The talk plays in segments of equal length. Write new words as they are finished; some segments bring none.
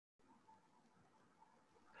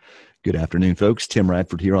Good afternoon, folks. Tim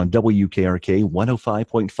Radford here on WKRK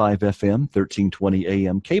 105.5 FM, 1320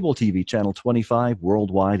 AM, cable TV channel 25,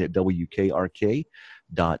 worldwide at WKRK.love.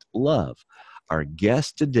 Our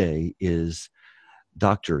guest today is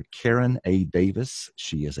Dr. Karen A. Davis.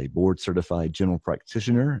 She is a board-certified general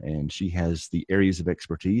practitioner, and she has the areas of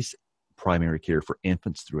expertise: primary care for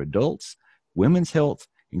infants through adults, women's health,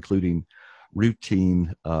 including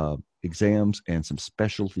routine exams and some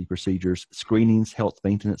specialty procedures, screenings, health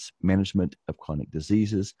maintenance, management of chronic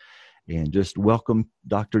diseases. And just welcome,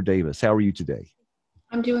 Dr. Davis. How are you today?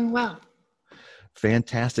 I'm doing well.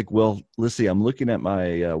 Fantastic. Well, let's see. I'm looking at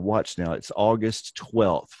my watch now. It's August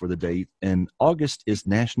 12th for the date, and August is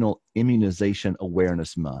National Immunization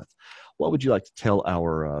Awareness Month. What would you like to tell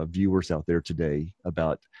our viewers out there today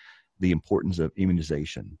about the importance of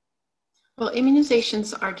immunization? Well,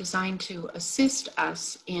 immunizations are designed to assist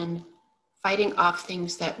us in fighting off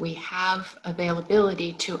things that we have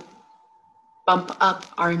availability to bump up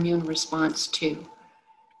our immune response to.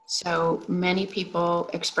 So many people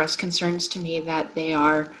express concerns to me that they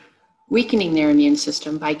are weakening their immune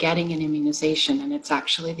system by getting an immunization, and it's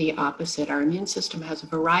actually the opposite. Our immune system has a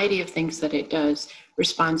variety of things that it does.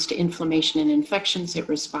 Responds to inflammation and infections. It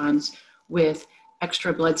responds with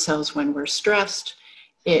extra blood cells when we're stressed.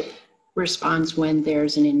 It responds when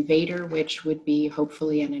there's an invader, which would be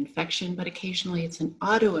hopefully an infection, but occasionally it's an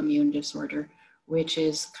autoimmune disorder, which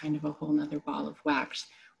is kind of a whole nother ball of wax.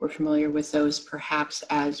 We're familiar with those perhaps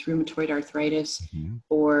as rheumatoid arthritis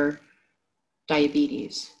or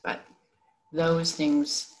diabetes, but those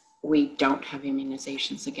things we don't have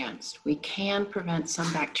immunizations against. We can prevent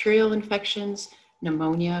some bacterial infections,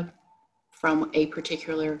 pneumonia from a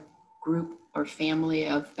particular group or family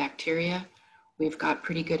of bacteria. We've got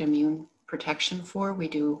pretty good immune protection for. We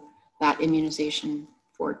do that immunization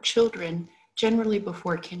for children generally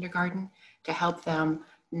before kindergarten to help them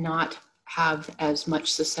not have as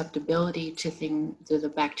much susceptibility to the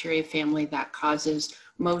bacteria family that causes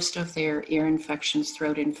most of their ear infections,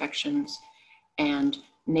 throat infections, and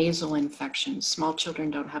nasal infections. Small children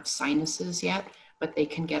don't have sinuses yet, but they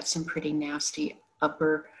can get some pretty nasty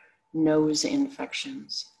upper nose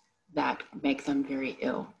infections that make them very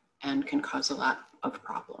ill and can cause a lot of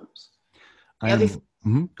problems.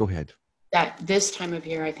 Go ahead. That this time of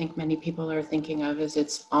year, I think many people are thinking of is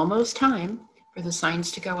it's almost time for the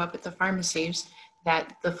signs to go up at the pharmacies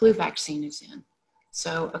that the flu vaccine is in.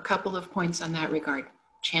 So a couple of points on that regard.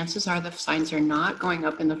 Chances are the signs are not going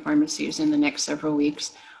up in the pharmacies in the next several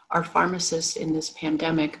weeks. Our pharmacists in this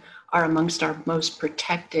pandemic are amongst our most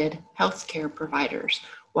protected healthcare providers.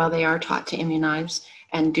 While they are taught to immunize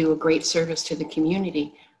and do a great service to the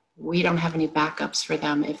community, we don't have any backups for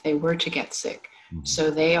them if they were to get sick.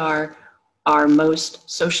 So they are our most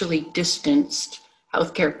socially distanced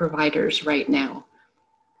healthcare providers right now.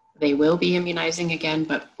 They will be immunizing again,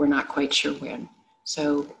 but we're not quite sure when.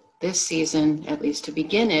 So this season, at least to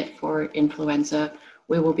begin it for influenza,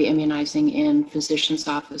 we will be immunizing in physicians'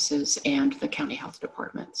 offices and the county health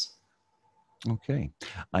departments. Okay.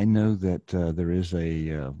 I know that there is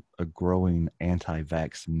a growing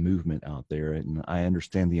anti-vax movement out there, and I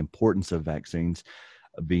understand the importance of vaccines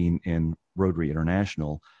being in Rotary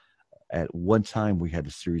International. At one time, we had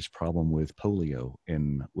a serious problem with polio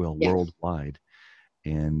worldwide.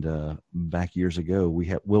 And back years ago,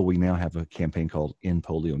 we now have a campaign called End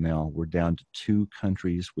Polio Now. We're down to 2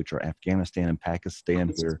 countries, which are Afghanistan and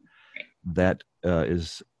Pakistan, where that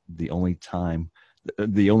is the only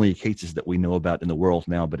cases that we know about in the world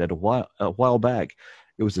now. But a while back,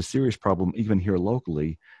 it was a serious problem even here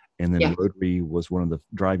locally. And then Rotary was one of the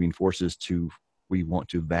driving forces we want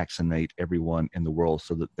to vaccinate everyone in the world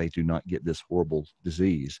so that they do not get this horrible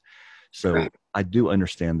disease. So correct. I do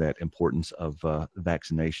understand that importance of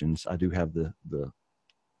vaccinations. I do have the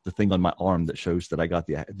thing on my arm that shows that I got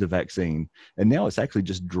the vaccine, and now it's actually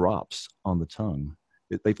just drops on the tongue.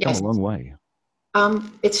 They've come a long way.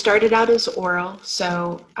 It started out as oral.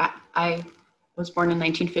 So I was born in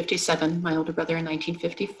 1957, my older brother in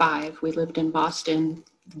 1955. We lived in Boston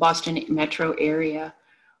metro area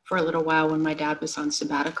for a little while when my dad was on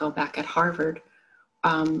sabbatical back at Harvard.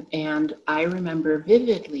 And I remember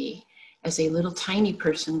vividly as a little tiny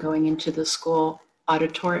person going into the school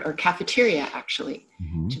auditorium or cafeteria, actually,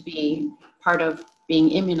 to be part of being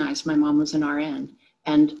immunized. My mom was an RN,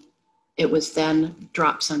 and it was then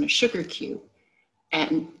drops on a sugar cube,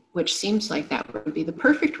 and which seems like that would be the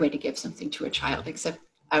perfect way to give something to a child, except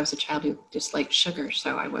I was a child who disliked sugar,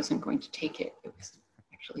 so I wasn't going to take it. It was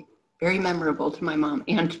actually very memorable to my mom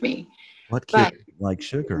and me. What kid like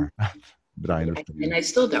sugar? But I understand. And I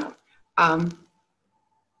still don't.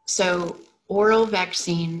 So oral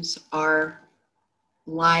vaccines are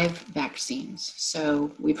live vaccines.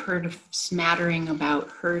 So we've heard a smattering about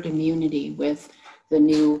herd immunity with the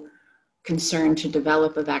new concern to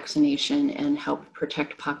develop a vaccination and help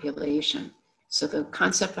protect population. So the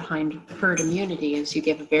concept behind herd immunity is you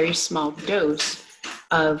give a very small dose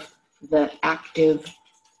of the active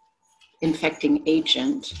infecting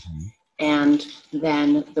agent, and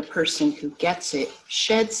then the person who gets it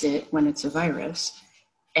sheds it when it's a virus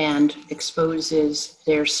and exposes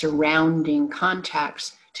their surrounding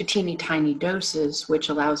contacts to teeny tiny doses, which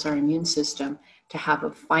allows our immune system to have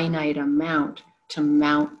a finite amount to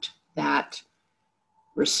mount that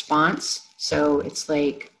response. So it's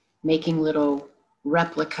like making little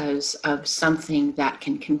replicas of something that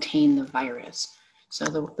can contain the virus. So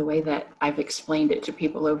the way that I've explained it to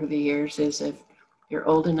people over the years is, if you're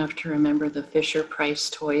old enough to remember the Fisher-Price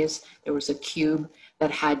toys, there was a cube that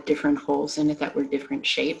had different holes in it that were different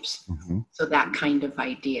shapes. So that kind of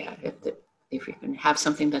idea, if you can have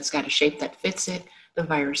something that's got a shape that fits it, the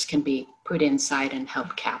virus can be put inside and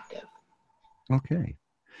held captive. Okay.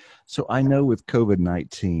 So I know with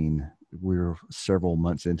COVID-19, we're several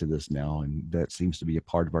months into this now, and that seems to be a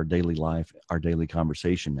part of our daily life, our daily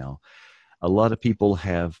conversation now. A lot of people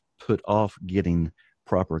have put off getting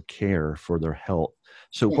proper care for their health.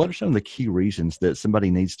 So what are some of the key reasons that somebody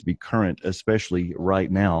needs to be current, especially right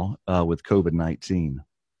now with COVID-19?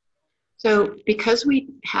 So because we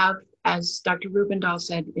have, as Dr. Rubendahl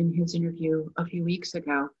said in his interview a few weeks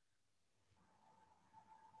ago,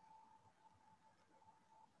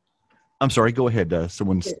 I'm sorry, go ahead.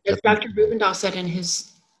 Someone's as Dr. Rubendahl said in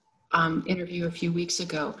his interview a few weeks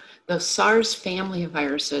ago, the SARS family of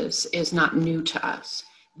viruses is not new to us.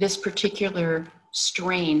 This particular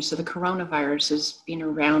strain, so the coronavirus, has been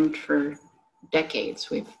around for decades.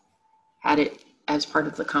 We've had it as part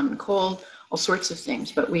of the common cold, all sorts of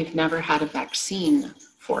things, but we've never had a vaccine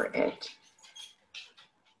for it.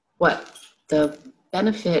 What the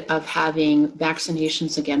benefit of having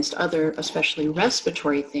vaccinations against other, especially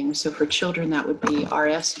respiratory things, so for children that would be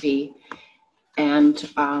RSV, and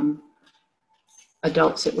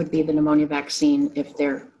adults it would be the pneumonia vaccine if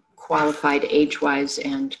they're qualified age-wise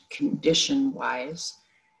and condition-wise,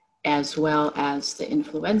 as well as the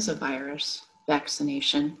influenza virus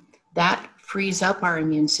vaccination, that frees up our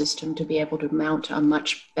immune system to be able to mount a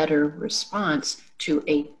much better response to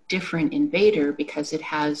a different invader, because it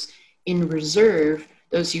has in reserve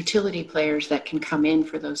those utility players that can come in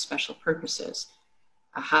for those special purposes.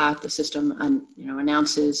 The system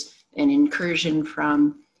announces an incursion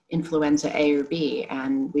from influenza A or B,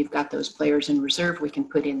 and we've got those players in reserve we can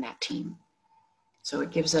put in that team. So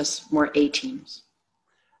it gives us more A teams.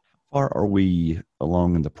 How far are we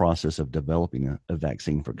along in the process of developing a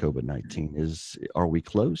vaccine for COVID-19? Are we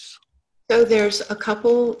close? So there's a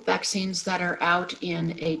couple vaccines that are out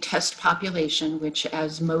in a test population, which,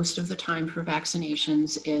 as most of the time for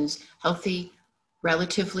vaccinations, is healthy,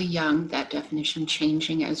 relatively young, that definition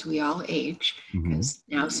changing as we all age, because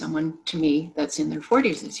now someone to me that's in their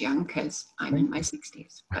 40s is young, because I'm in my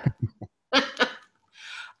 60s.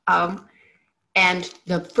 And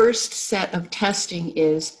the first set of testing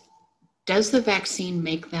is, does the vaccine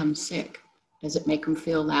make them sick? Does it make them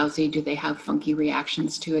feel lousy? Do they have funky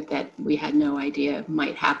reactions to it that we had no idea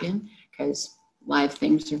might happen? Because live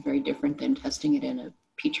things are very different than testing it in a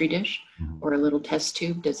petri dish or a little test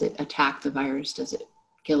tube. Does it attack the virus? Does it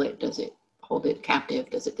kill it? Does it hold it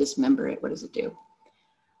captive? Does it dismember it? What does it do?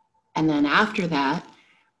 And then after that,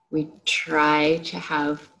 we try to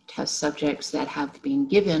have test subjects that have been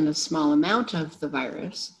given a small amount of the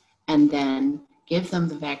virus, and then give them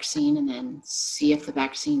the vaccine, and then see if the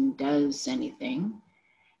vaccine does anything,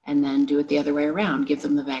 and then do it the other way around. Give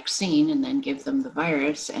them the vaccine and then give them the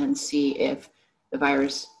virus, and see if the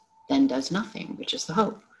virus then does nothing, which is the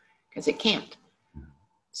hope, because it can't.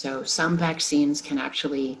 So some vaccines can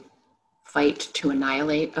actually fight to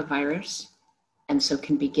annihilate a virus, and so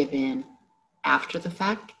can be given after the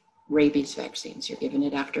fact. Rabies vaccines, you're giving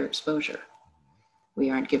it after exposure. We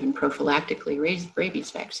aren't given prophylactically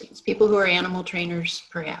rabies vaccines. People who are animal trainers,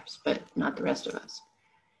 perhaps, but not the rest of us.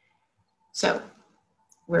 So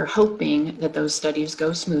we're hoping that those studies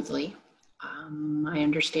go smoothly. I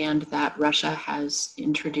understand that Russia has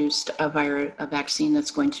introduced a vaccine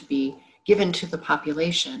that's going to be given to the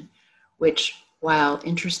population, which, while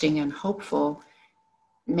interesting and hopeful,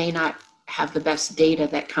 may not have the best data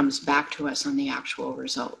that comes back to us on the actual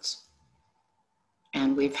results.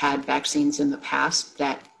 And we've had vaccines in the past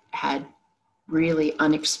that had really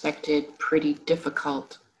unexpected, pretty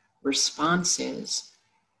difficult responses,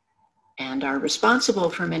 and are responsible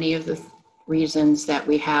for many of the reasons that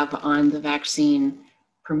we have on the vaccine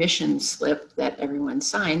permission slip that everyone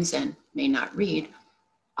signs and may not read.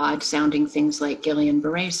 odd sounding things like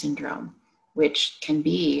Guillain-Barré syndrome, which can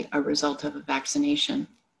be a result of a vaccination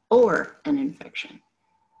or an infection.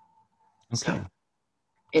 So Okay.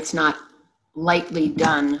 it's not lightly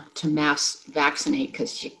done to mass vaccinate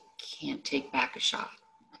because you can't take back a shot.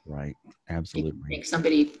 Right. You can Absolutely. make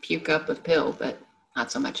somebody puke up a pill, but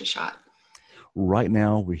not so much a shot. Right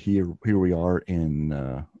now, here we are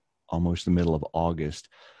in almost the middle of August.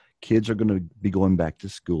 Kids are going to be going back to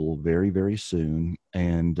school very, very soon,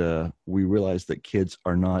 and we realize that kids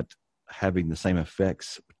are not having the same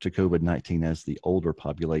effects to COVID-19 as the older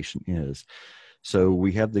population is. So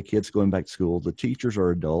we have the kids going back to school. The teachers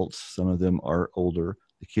are adults. Some of them are older.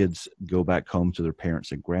 The kids go back home to their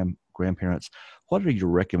parents and grandparents. What are your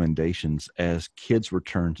recommendations as kids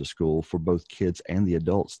return to school for both kids and the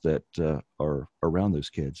adults that are around those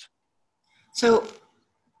kids? So,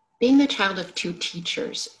 being the child of two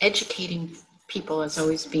teachers, educating people has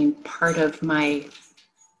always been part of my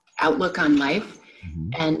outlook on life. Mm-hmm.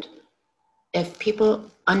 And if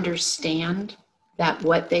people understand that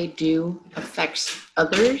what they do affects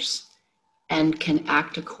others and can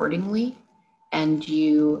act accordingly, and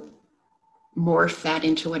you morph that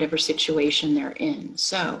into whatever situation they're in.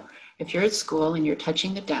 So if you're at school and you're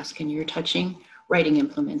touching the desk and you're touching writing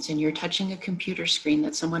implements and you're touching a computer screen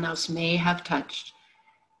that someone else may have touched,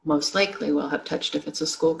 most likely will have touched if it's a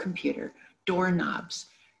school computer, doorknobs,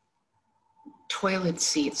 toilet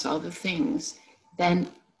seats, all the things, then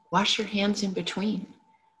wash your hands in between.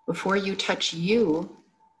 Before you touch you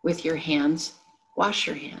with your hands, wash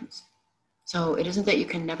your hands. So it isn't that you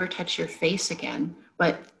can never touch your face again,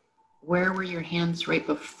 but where were your hands right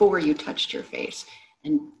before you touched your face?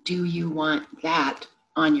 And do you want that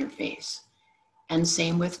on your face? And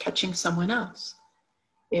same with touching someone else.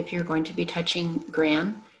 If you're going to be touching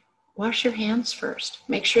Gran, wash your hands first.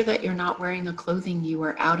 Make sure that you're not wearing the clothing you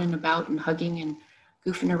are out and about and hugging and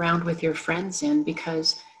goofing around with your friends in,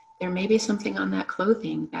 because there may be something on that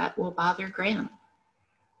clothing that will bother Gran.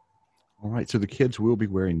 All right. So the kids will be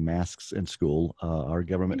wearing masks in school. Our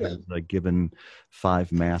government has given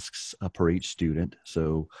 5 masks per each student.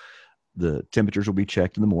 So the temperatures will be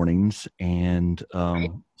checked in the mornings. And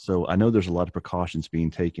Right? so I know there's a lot of precautions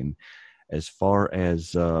being taken. As far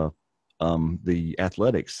as the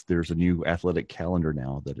athletics, there's a new athletic calendar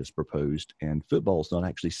now that is proposed, and football is not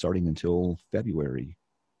actually starting until February.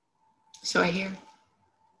 So I hear.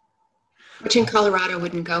 Which in Colorado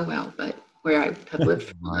wouldn't go well, but where I have lived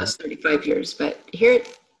for the Right. last 35 years. But here,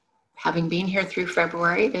 having been here through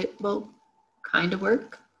February, it will kind of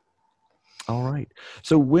work. All right.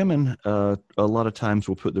 So women, a lot of times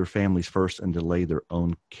will put their families first and delay their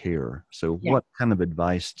own care. So Yeah. what kind of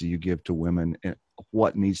advice do you give to women and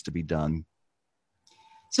what needs to be done?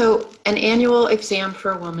 So an annual exam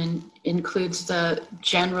for a woman includes the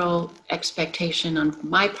general expectation on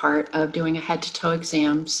my part of doing a head to toe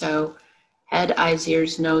exam. So head, eyes,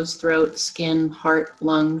 ears, nose, throat, skin, heart,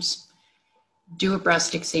 lungs, do a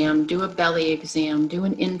breast exam, do a belly exam, do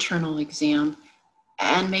an internal exam,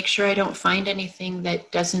 and make sure I don't find anything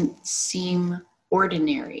that doesn't seem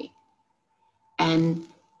ordinary. And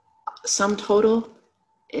sum total,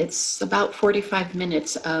 it's about 45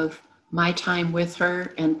 minutes of my time with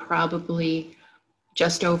her and probably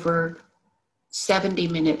just over 70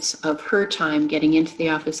 minutes of her time getting into the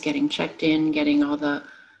office, getting checked in, getting all the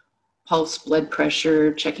pulse, blood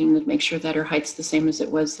pressure, checking to make sure that her height's the same as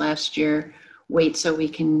it was last year, weight so we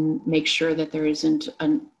can make sure that there isn't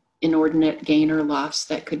an inordinate gain or loss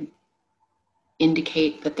that could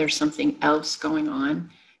indicate that there's something else going on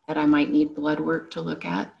that I might need blood work to look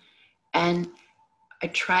at. And I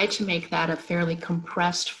try to make that a fairly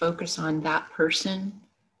compressed focus on that person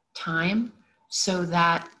time so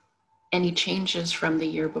that any changes from the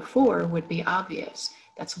year before would be obvious.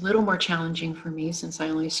 That's a little more challenging for me since I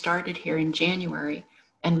only started here in January,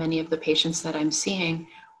 and many of the patients that I'm seeing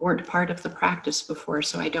weren't part of the practice before,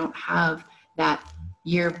 so I don't have that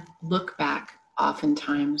year look back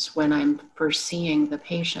oftentimes when I'm first seeing the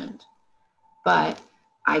patient. But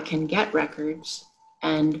I can get records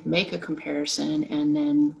and make a comparison and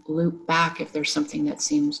then loop back if there's something that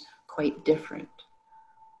seems quite different.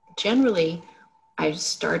 Generally, I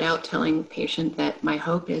start out telling the patient that my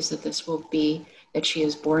hope is that this will be that she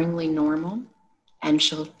is boringly normal and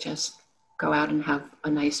she'll just go out and have a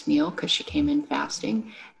nice meal because she came in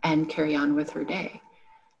fasting and carry on with her day.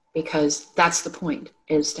 Because that's the point,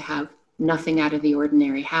 is to have nothing out of the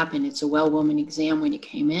ordinary happen. It's a well woman exam when you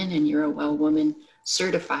came in and you're a well woman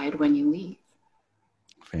certified when you leave.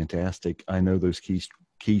 Fantastic. I know those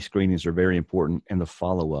key screenings are very important, and the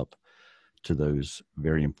follow up to those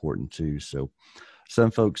very important too. So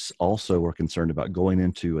some folks also are concerned about going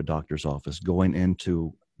into a doctor's office, going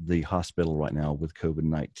into the hospital right now with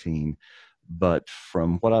COVID-19. But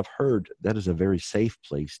from what I've heard, that is a very safe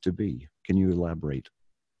place to be. Can you elaborate?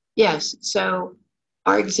 Yes. So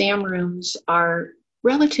our exam rooms are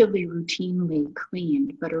relatively routinely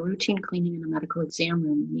cleaned, but a routine cleaning in a medical exam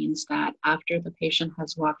room means that after the patient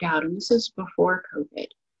has walked out, and this is before COVID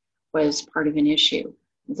was part of an issue,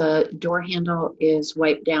 the door handle is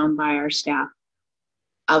wiped down by our staff,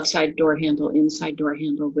 outside door handle, inside door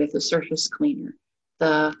handle with a surface cleaner.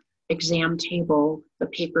 The exam table, the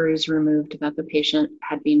paper is removed that the patient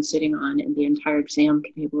had been sitting on, and the entire exam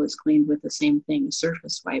table is cleaned with the same thing, a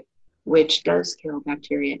surface wipe, which does kill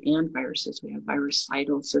bacteria and viruses. We have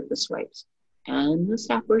virucidal surface wipes. And the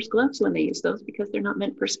staff wears gloves when they use those because they're not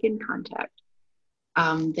meant for skin contact.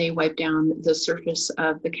 They wipe down the surface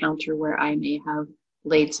of the counter where I may have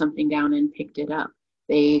laid something down and picked it up.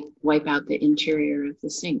 They wipe out the interior of the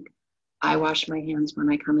sink. I wash my hands when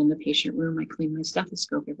I come in the patient room. I clean my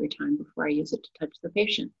stethoscope every time before I use it to touch the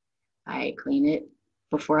patient. I clean it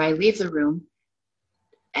before I leave the room,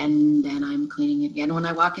 and then I'm cleaning it again when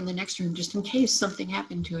I walk in the next room, just in case something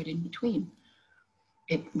happened to it in between.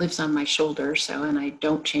 It lives on my shoulder, and I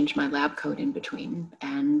don't change my lab coat in between.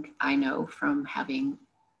 And I know from having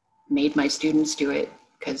made my students do it,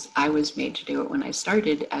 because I was made to do it when I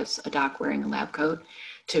started as a doc wearing a lab coat,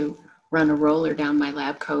 to run a roller down my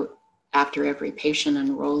lab coat after every patient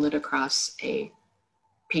and roll it across a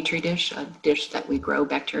petri dish, a dish that we grow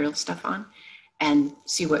bacterial stuff on, and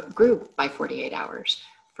see what grew by 48 hours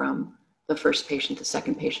from the first patient, the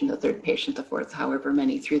second patient, the third patient, the fourth, however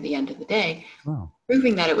many through the end of the day,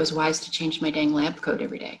 proving that it was wise to change my dang lab coat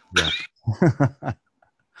every day. Yeah.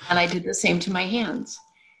 And I did the same to my hands.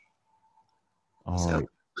 All right. It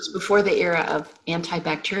was before the era of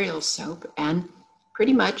antibacterial soap, and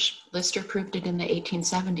pretty much Lister proved it in the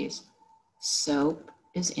 1870s. Soap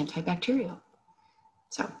is antibacterial.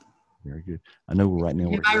 So very good. I know right now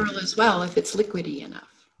we're viral as well if it's liquidy enough.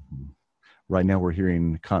 Right now we're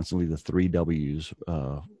hearing constantly the 3 W's: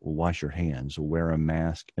 wash your hands, wear a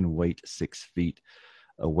mask, and wait 6 feet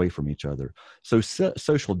away from each other. So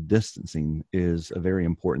social distancing is a very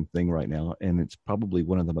important thing right now, and it's probably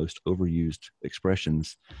one of the most overused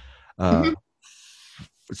expressions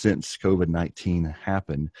since COVID-19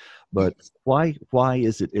 happened. But why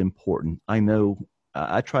is it important? I know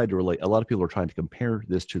I tried to relate. A lot of people are trying to compare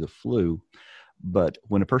this to the flu, but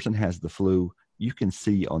when a person has the flu, you can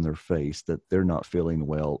see on their face that they're not feeling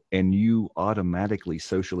well, and you automatically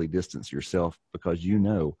socially distance yourself because you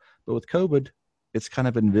know. But with COVID, it's kind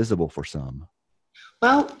of invisible for some.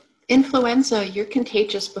 Well, influenza, you're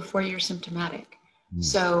contagious before you're symptomatic.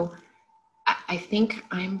 So I think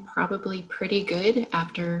I'm probably pretty good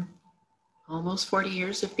after almost 40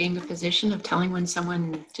 years of being a physician of telling when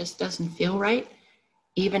someone just doesn't feel right.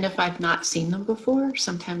 Even if I've not seen them before,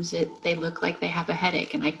 sometimes they look like they have a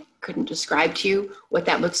headache, and I couldn't describe to you what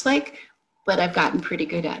that looks like, but I've gotten pretty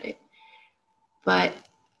good at it. But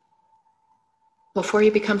before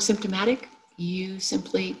you become symptomatic, you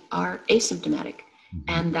simply are asymptomatic,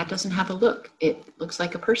 and that doesn't have a look. It looks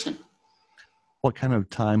like a person. What kind of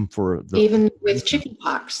time for the... Even with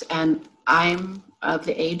chickenpox, and I'm of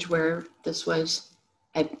the age where this was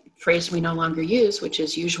a phrase we no longer use, which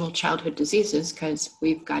is usual childhood diseases, because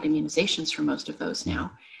we've got immunizations for most of those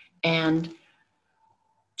now. And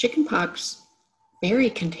chickenpox, very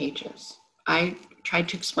contagious. I tried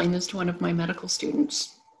to explain this to one of my medical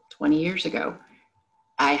students 20 years ago.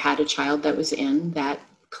 I had a child that was in that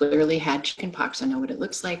clearly had chickenpox. I know what it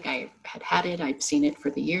looks like. I had it. I'd seen it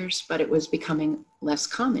for the years, but it was becoming less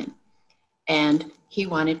common. And he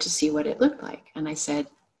wanted to see what it looked like. And I said,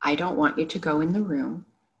 I don't want you to go in the room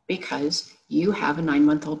because you have a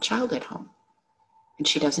 9-month-old child at home and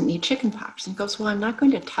she doesn't need chickenpox. And he goes, well, I'm not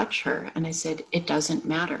going to touch her. And I said, it doesn't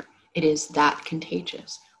matter. It is that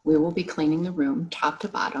contagious. We will be cleaning the room top to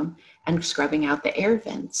bottom and scrubbing out the air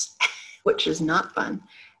vents, which is not fun,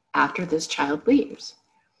 after this child leaves.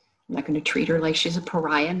 I'm not going to treat her like she's a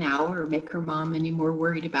pariah now or make her mom any more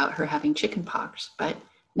worried about her having chickenpox. But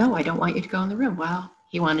no, I don't want you to go in the room. Well,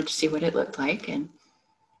 he wanted to see what it looked like, and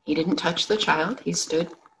he didn't touch the child. He stood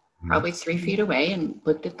probably 3 feet away and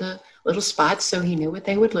looked at the little spots so he knew what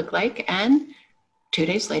they would look like. And 2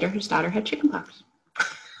 days later, his daughter had chickenpox.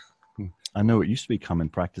 I know it used to be common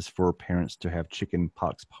practice for parents to have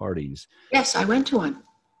chickenpox parties. Yes, I went to one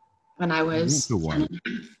when I was 10.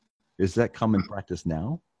 Is that common practice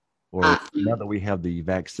now? Or now that we have the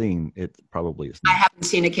vaccine, it probably is not? I haven't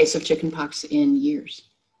seen a case of chickenpox in years.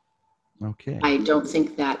 Okay. I don't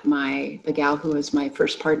think that the gal who was my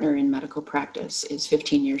first partner in medical practice is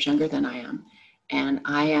 15 years younger than I am. And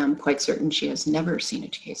I am quite certain she has never seen a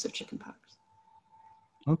case of chickenpox.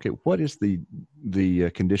 Okay, what is the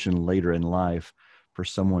condition later in life for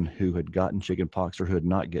someone who had gotten chicken pox or who had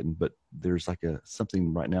not gotten, but there's like a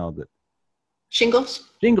something right now that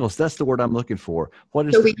Shingles. shingles, that's the word I'm looking for. What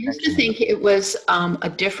is So the we used to connection there? think it was a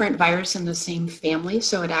different virus in the same family.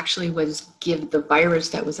 So it actually was the virus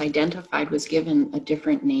that was identified was given a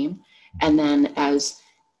different name. And then as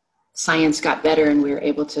science got better and we were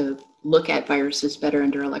able to look at viruses better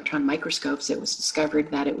under electron microscopes, it was discovered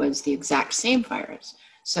that it was the exact same virus.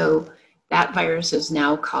 So that virus is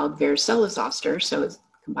now called varicella zoster. So it's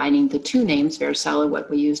combining the two names, varicella, what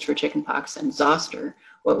we used for chickenpox, and zoster,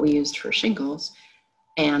 what we used for shingles.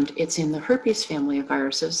 And it's in the herpes family of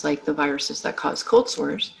viruses, like the viruses that cause cold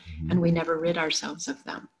sores, Mhm. and we never rid ourselves of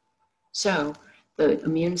them. So the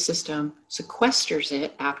immune system sequesters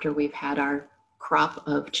it after we've had our crop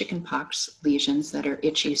of chickenpox lesions that are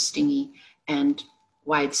itchy, stingy, and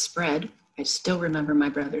widespread. I still remember my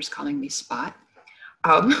brothers calling me Spot.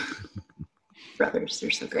 Um, brothers,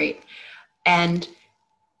 they're so great. And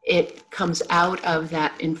it comes out of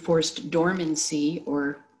that enforced dormancy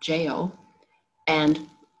or jail and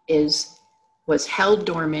is was held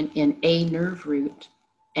dormant in a nerve root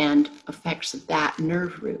and affects that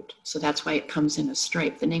nerve root. So that's why it comes in a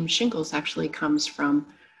stripe. The name shingles actually comes from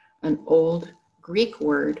an old Greek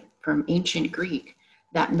word from ancient Greek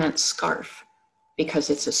that meant scarf because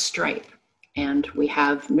it's a stripe. And we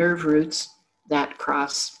have nerve roots that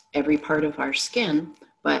cross every part of our skin,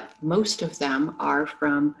 but most of them are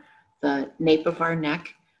from the nape of our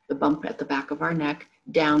neck, the bump at the back of our neck,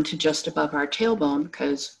 down to just above our tailbone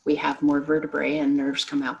because we have more vertebrae and nerves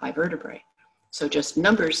come out by vertebrae. So just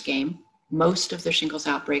numbers game, most of the shingles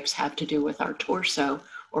outbreaks have to do with our torso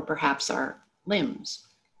or perhaps our limbs.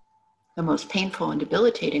 The most painful and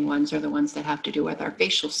debilitating ones are the ones that have to do with our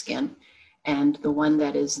facial skin. And the one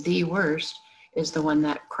that is the worst is the one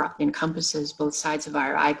that encompasses both sides of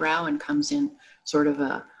our eyebrow and comes in sort of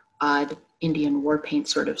a odd Indian war paint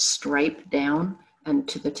sort of stripe down and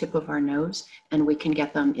to the tip of our nose. And we can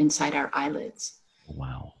get them inside our eyelids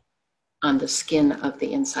Wow. on the skin of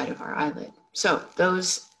the inside of our eyelid. So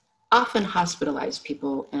those often hospitalize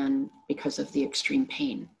people and because of the extreme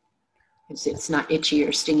pain. It's not itchy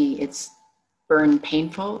or stingy, it's burn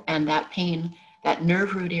painful. And that pain, that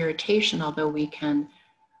nerve root irritation, although we can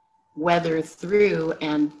weather through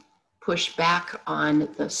and push back on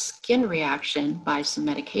the skin reaction by some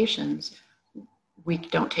medications, we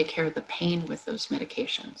don't take care of the pain with those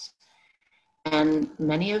medications. And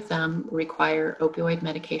many of them require opioid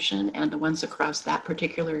medication, and the ones across that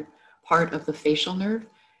particular part of the facial nerve,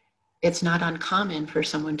 it's not uncommon for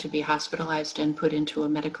someone to be hospitalized and put into a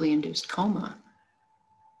medically induced coma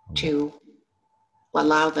to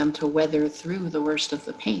allow them to weather through the worst of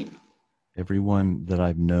the pain. Everyone that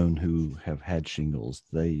I've known who have had shingles,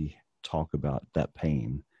 they talk about that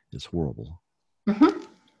pain. It's horrible. Mm-hmm.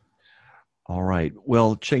 All right.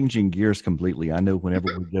 Well, changing gears completely. I know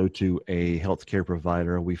whenever we go to a healthcare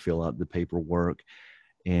provider, we fill out the paperwork,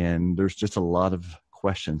 and there's just a lot of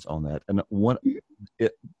questions on that. And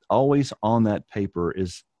it always on that paper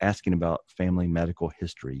is asking about family medical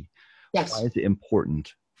history. Why Yes. is it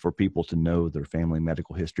important for people to know their family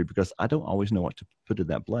medical history? Because I don't always know what to put in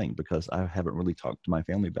that blank because I haven't really talked to my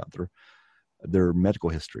family about their medical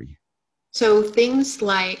history. So things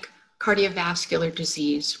like cardiovascular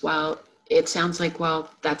disease, well, it sounds like, well,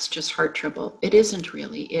 that's just heart trouble. It isn't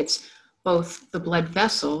really. It's both the blood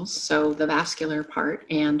vessels, so the vascular part,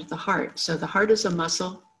 and the heart. So the heart is a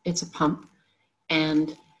muscle, it's a pump,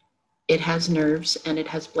 and it has nerves and it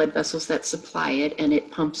has blood vessels that supply it, and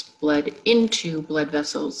it pumps blood into blood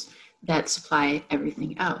vessels that supply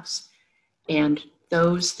everything else. And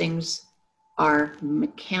those things are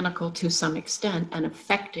mechanical to some extent and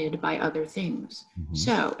affected by other things. Mm-hmm.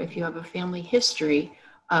 So if you have a family history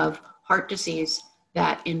of heart disease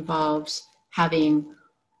that involves having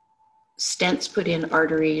stents put in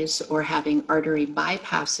arteries or having artery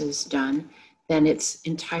bypasses done, then it's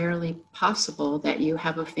entirely possible that you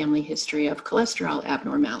have a family history of cholesterol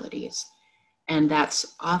abnormalities. And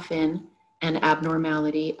that's often an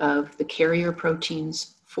abnormality of the carrier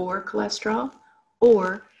proteins for cholesterol,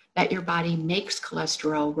 or that your body makes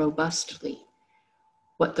cholesterol robustly.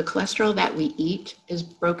 What the cholesterol that we eat is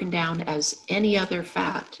broken down as any other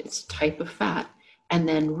fat, it's a type of fat, and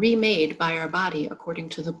then remade by our body according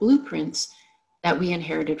to the blueprints that we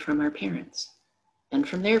inherited from our parents and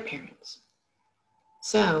from their parents.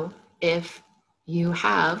 So if you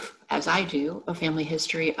have, as I do, a family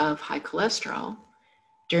history of high cholesterol,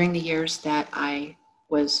 during the years that I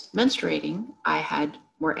was menstruating, I had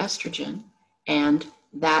more estrogen, and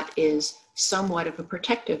that is somewhat of a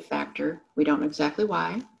protective factor. We don't know exactly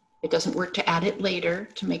why, It doesn't work to add it later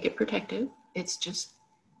to make it protective. It's just,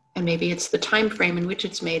 and maybe it's the time frame in which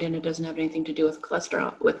it's made, and it doesn't have anything to do with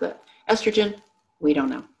cholesterol, with the estrogen. We don't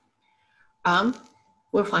know.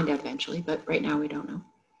 We'll find out eventually, but right now we don't know.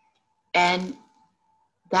 And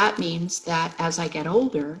that means that as I get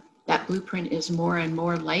older, that blueprint is more and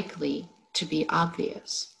more likely to be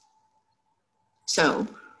obvious. So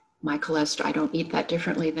my cholesterol, I don't eat that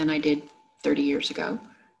differently than I did 30 years ago,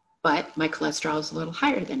 but my cholesterol is a little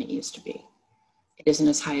higher than it used to be. It isn't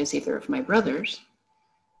as high as either of my brothers,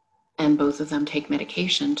 and both of them take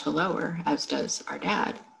medication to lower, as does our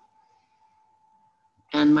dad.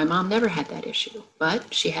 And my mom never had that issue,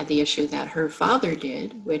 but she had the issue that her father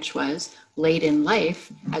did, which was late in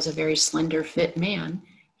life, as a very slender, fit man,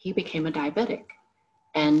 he became a diabetic,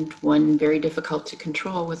 and one very difficult to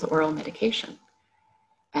control with oral medication.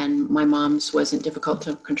 And my mom's wasn't difficult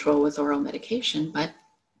to control with oral medication, but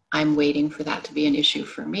I'm waiting for that to be an issue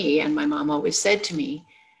for me. And my mom always said to me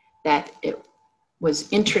that it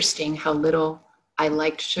was interesting how little I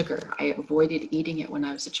liked sugar. I avoided eating it when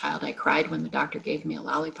I was a child. I cried when the doctor gave me a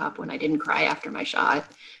lollipop when I didn't cry after my shot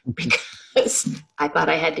because I thought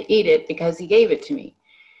I had to eat it because he gave it to me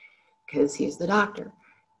because he's the doctor.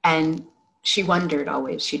 And she wondered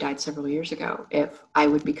always, she died several years ago, if I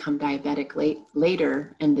would become diabetic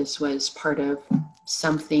later, and this was part of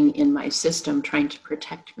something in my system trying to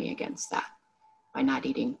protect me against that by not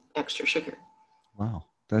eating extra sugar. Wow,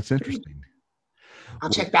 that's interesting. I'll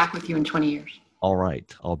check back with you in 20 years. All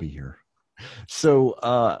right, I'll be here. So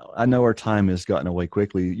I know our time has gotten away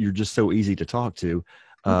quickly. You're just so easy to talk to.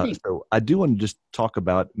 So I do want to just talk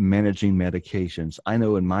about managing medications. I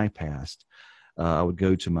know in my past, I would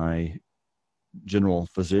go to my general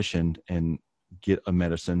physician and get a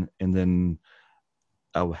medicine, and then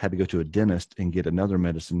I had to go to a dentist and get another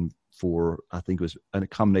medicine for, I think it was a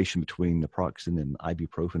combination between naproxen and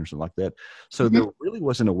ibuprofen or something like that. So there really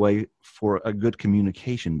wasn't a way for a good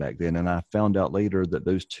communication back then. And I found out later that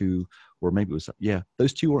those two, or maybe it was,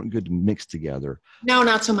 those two weren't good to mix together. No,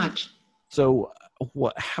 not so much. So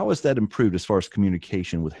how has that improved as far as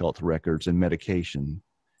communication with health records and medication?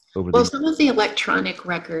 Some of the electronic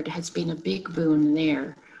record has been a big boon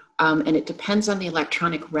there. And it depends on the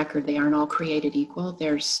electronic record. They aren't all created equal.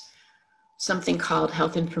 There's something called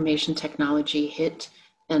Health Information Technology HIT,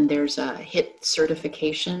 and there's a HIT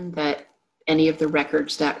certification that any of the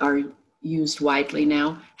records that are used widely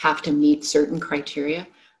now have to meet certain criteria,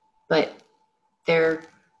 but they're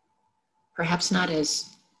perhaps not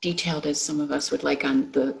as detailed as some of us would like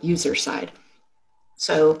on the user side.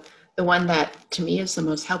 So the one that to me is the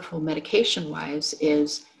most helpful medication-wise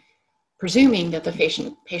is presuming that the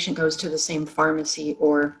patient goes to the same pharmacy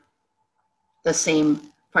or the same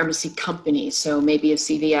pharmacy company. So maybe a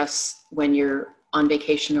CVS when you're on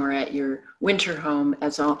vacation or at your winter home,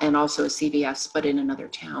 and also a CVS, but in another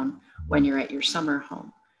town when you're at your summer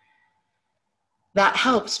home. That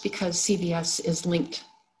helps because CVS is linked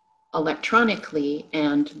electronically,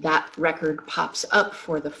 and that record pops up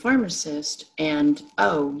for the pharmacist, and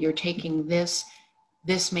you're taking this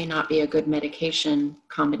may not be a good medication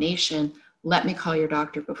combination. Let me call your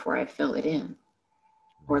doctor before I fill it in,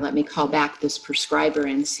 or let me call back this prescriber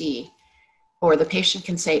and see. Or the patient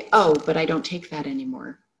can say, but I don't take that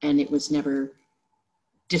anymore, and it was never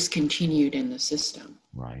discontinued in the system.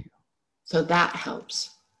 Right. So that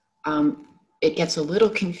helps. It gets a little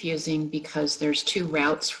confusing because there's 2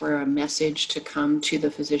 routes for a message to come to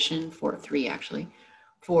the physician, for 3 actually,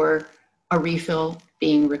 for a refill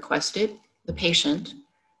being requested. The patient,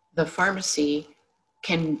 the pharmacy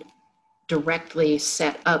can directly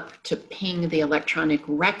set up to ping the electronic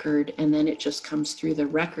record, and then it just comes through the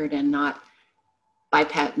record and not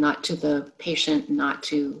bypass, not to the patient, not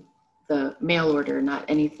to the mail order, not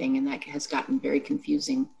anything. And that has gotten very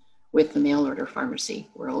confusing with the mail order pharmacy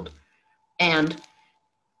world. And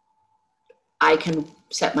I can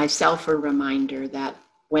set myself a reminder that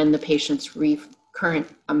when the patient's current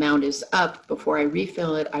amount is up, before I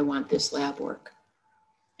refill it, I want this lab work.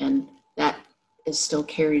 And that still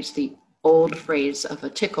carries the old phrase of a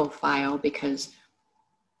tickle file, because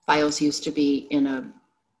files used to be in a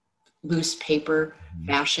loose paper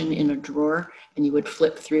fashion in a drawer, and you would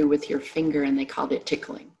flip through with your finger, and they called it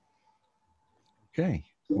tickling. Okay.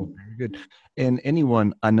 Well, very good. And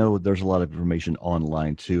anyone, I know there's a lot of information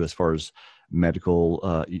online too, as far as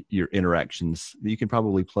medical, your interactions. You can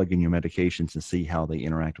probably plug in your medications and see how they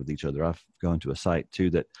interact with each other. I've gone to a site too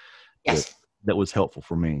that was helpful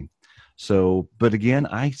for me. So, but again,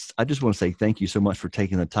 I just want to say thank you so much for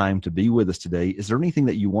taking the time to be with us today. Is there anything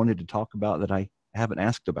that you wanted to talk about that I haven't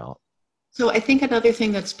asked about? So I think another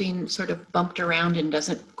thing that's being sort of bumped around and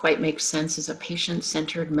doesn't quite make sense is a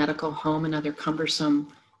patient-centered medical home, another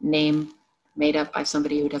cumbersome name made up by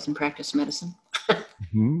somebody who doesn't practice medicine.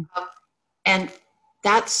 Hmm. And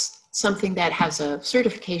that's something that has a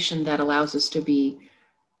certification that allows us to be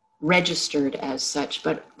registered as such.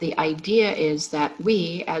 But the idea is that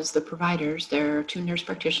we, as the providers, there are 2 nurse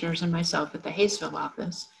practitioners and myself at the Hayesville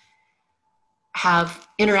office, have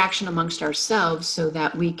interaction amongst ourselves so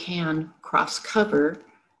that we can cross cover.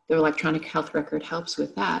 The electronic health record helps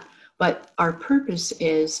with that. But our purpose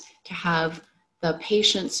is to have the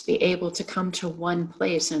patients be able to come to one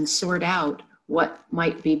place and sort out what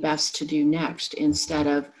might be best to do next, instead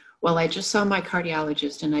of, well, I just saw my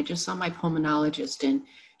cardiologist and I just saw my pulmonologist and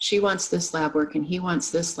she wants this lab work and he wants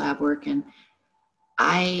this lab work, and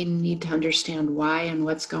I need to understand why and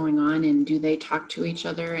what's going on, and do they talk to each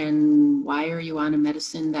other, and why are you on a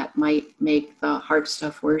medicine that might make the heart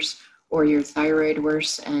stuff worse or your thyroid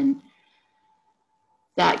worse, and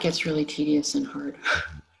that gets really tedious and hard.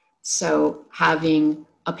 So having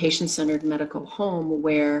a patient-centered medical home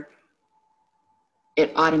where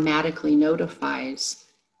it automatically notifies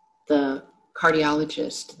the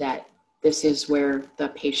cardiologist that this is where the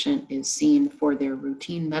patient is seen for their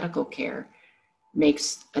routine medical care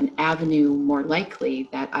makes an avenue more likely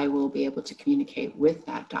that I will be able to communicate with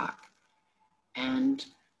that doc. And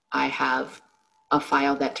I have a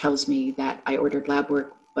file that tells me that I ordered lab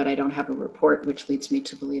work, but I don't have a report, which leads me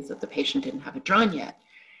to believe that the patient didn't have it drawn yet.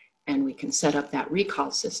 And we can set up that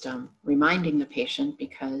recall system, reminding the patient,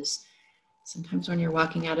 because sometimes when you're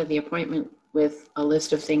walking out of the appointment with a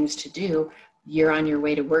list of things to do, you're on your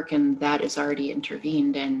way to work and that is already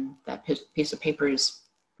intervened, and that piece of paper is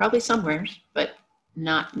probably somewhere, but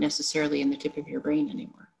not necessarily in the tip of your brain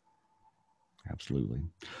anymore. Absolutely.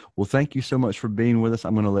 Well, thank you so much for being with us.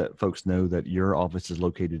 I'm going to let folks know that your office is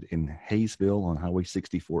located in Hayesville on Highway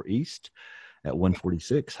 64 East at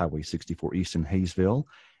 146 Highway 64 East in Hayesville.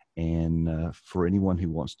 And for anyone who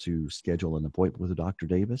wants to schedule an appointment with Dr.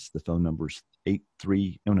 Davis, the phone number is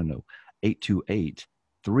 828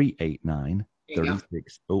 389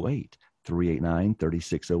 3608. 389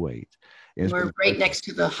 3608. We're right next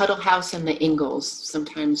to the Huddle House and the Ingalls.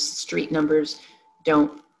 Sometimes street numbers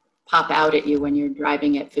don't pop out at you when you're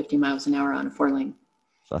driving at 50 miles an hour on a 4-lane.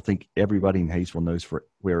 So I think everybody in Hayesville knows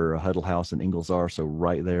where Huddle House and Ingalls are. So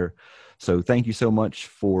right there. So thank you so much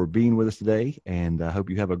for being with us today. And I hope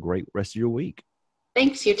you have a great rest of your week.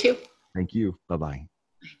 Thanks, you too. Thank you. Bye-bye.